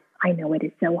hard. I know it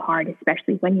is so hard,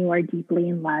 especially when you are deeply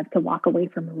in love, to walk away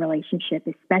from a relationship,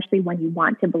 especially when you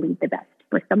want to believe the best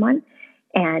for someone.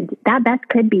 And that best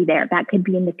could be there. That could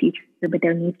be in the future, but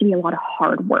there needs to be a lot of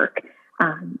hard work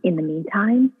in the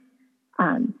meantime.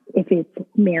 If it's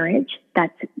marriage,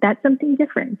 that's something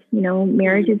different.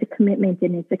 Marriage is a commitment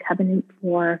and it's a covenant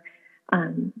for,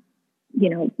 we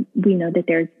know that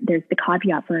there's the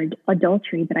caveat for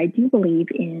adultery, but I do believe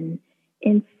in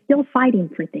still fighting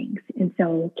for things. And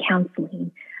so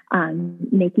counseling,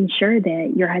 making sure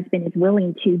that your husband is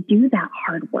willing to do that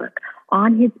hard work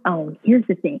on his own. Here's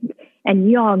the thing, and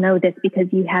you all know this because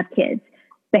you have kids,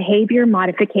 behavior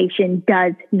modification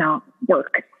does not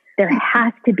work. There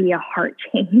has to be a heart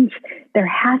change. There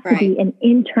has to be an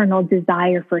internal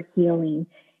desire for healing.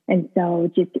 And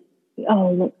so just,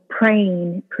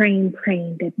 praying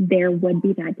that there would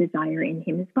be that desire in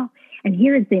him as well. And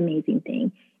here's the amazing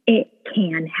thing. It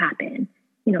can happen.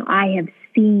 I have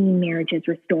seen marriages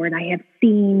restored. I have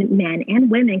seen men and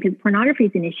women, because pornography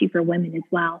is an issue for women as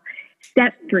well,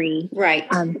 step free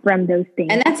from those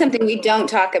things. And that's something we don't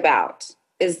talk about,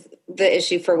 is the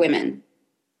issue for women.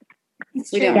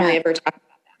 We don't really ever talk about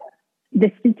that.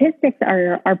 The statistics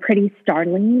are pretty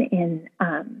startling, and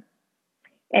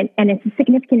it's a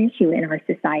significant issue in our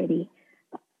society.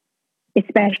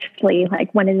 Especially,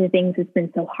 like, one of the things that's been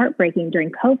so heartbreaking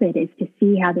during COVID is to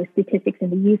see how the statistics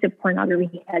and the use of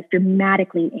pornography has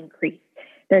dramatically increased.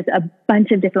 There's a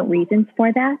bunch of different reasons for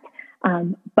that,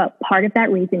 but part of that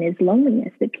reason is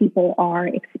loneliness that people are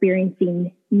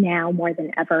experiencing now more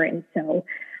than ever. And so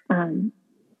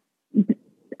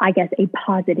I guess a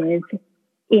positive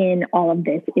in all of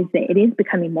this is that it is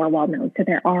becoming more well-known. So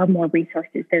there are more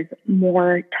resources. There's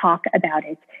more talk about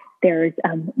it. There's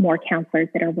more counselors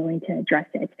that are willing to address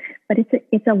it. But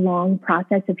it's a long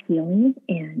process of healing,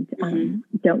 and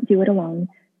don't do it alone.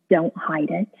 Don't hide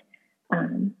it.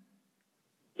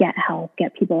 Get help.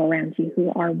 Get people around you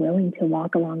who are willing to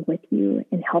walk along with you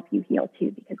and help you heal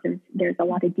too, because there's a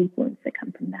lot of deep wounds that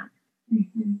come from that.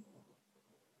 Mm-hmm.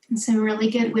 And some really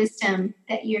good wisdom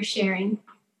that you're sharing.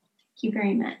 Thank you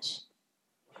very much.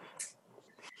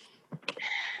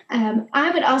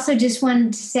 I would also just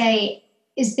want to say,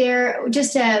 is there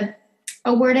just a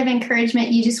word of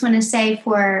encouragement you just want to say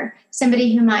for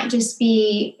somebody who might just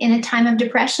be in a time of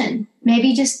depression?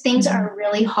 Maybe just things are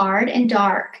really hard and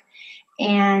dark,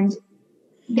 and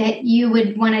that you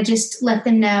would want to just let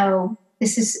them know,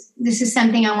 this is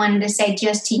something I wanted to say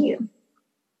just to you.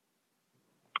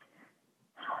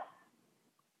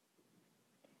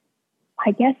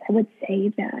 I guess I would say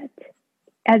that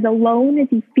as alone as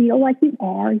you feel like you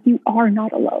are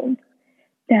not alone.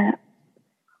 That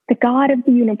the God of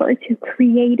the universe who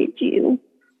created you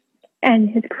and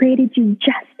has created you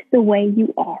just the way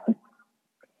you are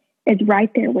is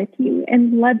right there with you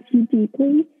and loves you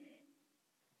deeply.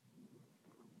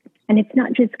 And it's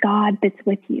not just God that's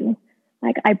with you.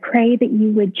 Like, I pray that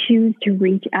you would choose to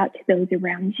reach out to those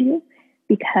around you,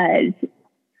 because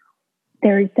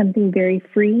there is something very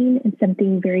freeing and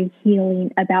something very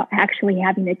healing about actually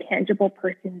having a tangible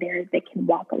person there that can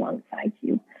walk alongside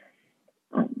you.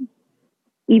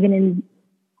 Even in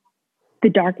the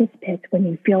darkest pits, when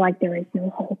you feel like there is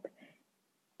no hope,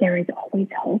 there is always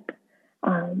hope.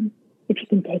 If you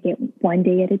can take it one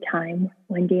day at a time,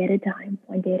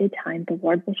 the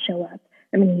Lord will show up.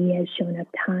 I mean, He has shown up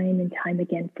time and time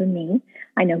again for me.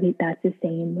 I know that's the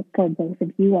same for both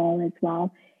of you all as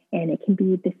well. And it can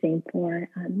be the same for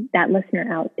that listener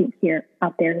out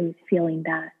there who's feeling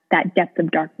that depth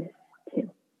of darkness too.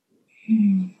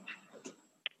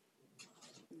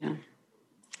 Yeah.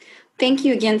 thank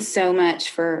you again so much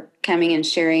for coming and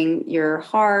sharing your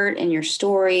heart and your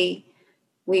story.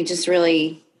 I just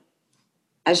really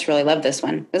love this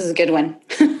one. This is a good one.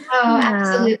 Oh,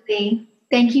 absolutely.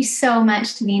 Thank you so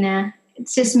much, Divina. It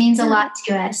just means a lot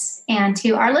to us and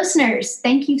to our listeners.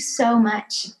 Thank you so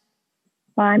much.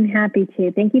 Well, I'm happy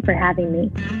to. Thank you for having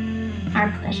me. Our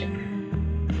pleasure.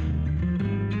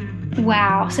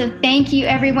 Wow. So thank you,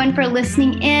 everyone, for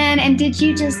listening in. And did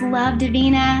you just love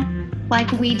Divina like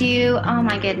we do? Oh,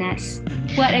 my goodness.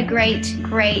 What a great,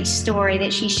 great story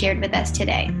that she shared with us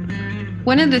today.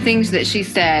 One of the things that she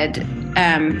said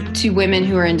to women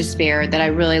who are in despair that I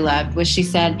really loved was she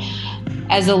said,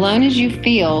 as alone as you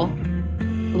feel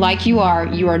like you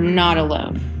are not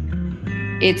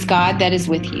alone. It's God that is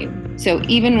with you. So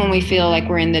even when we feel like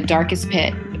we're in the darkest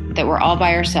pit, that we're all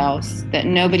by ourselves, that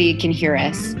nobody can hear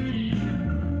us,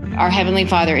 our Heavenly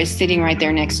Father is sitting right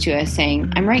there next to us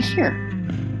saying, I'm right here.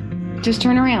 Just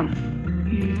turn around.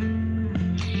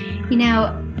 You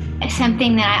know,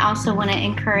 something that I also want to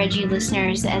encourage you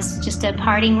listeners as just a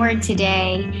parting word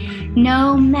today,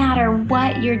 no matter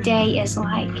what your day is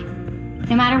like,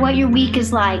 no matter what your week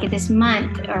is like this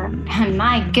month, or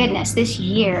my goodness, this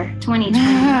year,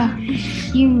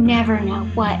 2020, you never know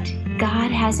what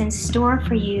God has in store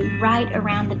for you right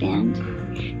around the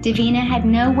bend. Divina had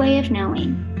no way of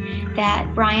knowing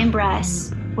that Brian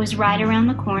Bruss was right around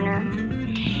the corner,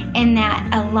 and that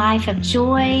a life of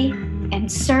joy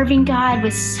and serving God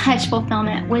with such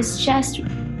fulfillment was just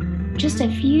a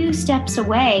few steps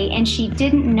away, and she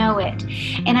didn't know it.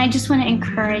 And I just want to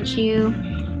encourage you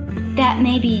that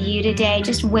maybe you today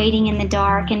just waiting in the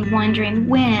dark and wondering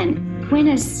when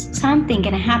is something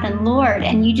going to happen, Lord?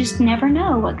 And you just never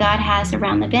know what God has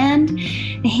around the bend.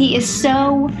 He is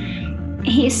so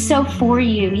for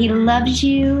you. He loves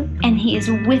you and He is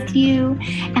with you.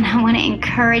 And I want to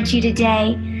encourage you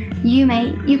today,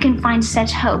 you can find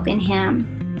such hope in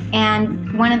Him.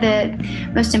 And one of the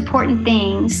most important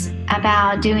things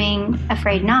about doing a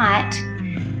Frayed Knot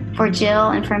for Jill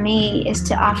and for me is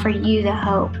to offer you the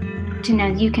hope to know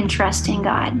you can trust in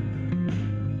God.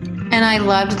 And I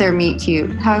loved their meet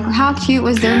cute. How cute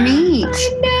was their meet?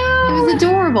 I know. It was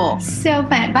adorable. So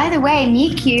fun. By the way,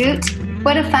 meet cute.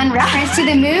 What a fun reference to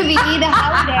the movie, The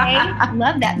Holiday.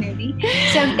 Love that movie.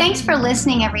 So thanks for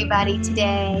listening, everybody,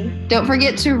 today. Don't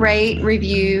forget to rate,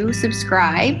 review,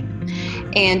 subscribe,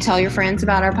 and tell your friends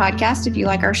about our podcast if you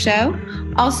like our show.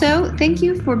 Also, thank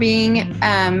you for being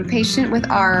patient with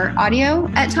our audio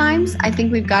at times. I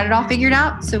think we've got it all figured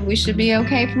out, so we should be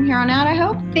okay from here on out, I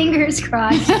hope. Fingers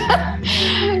crossed.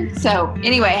 So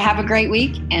anyway, have a great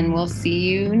week, and we'll see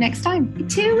you next time.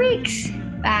 2 weeks.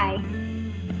 Bye.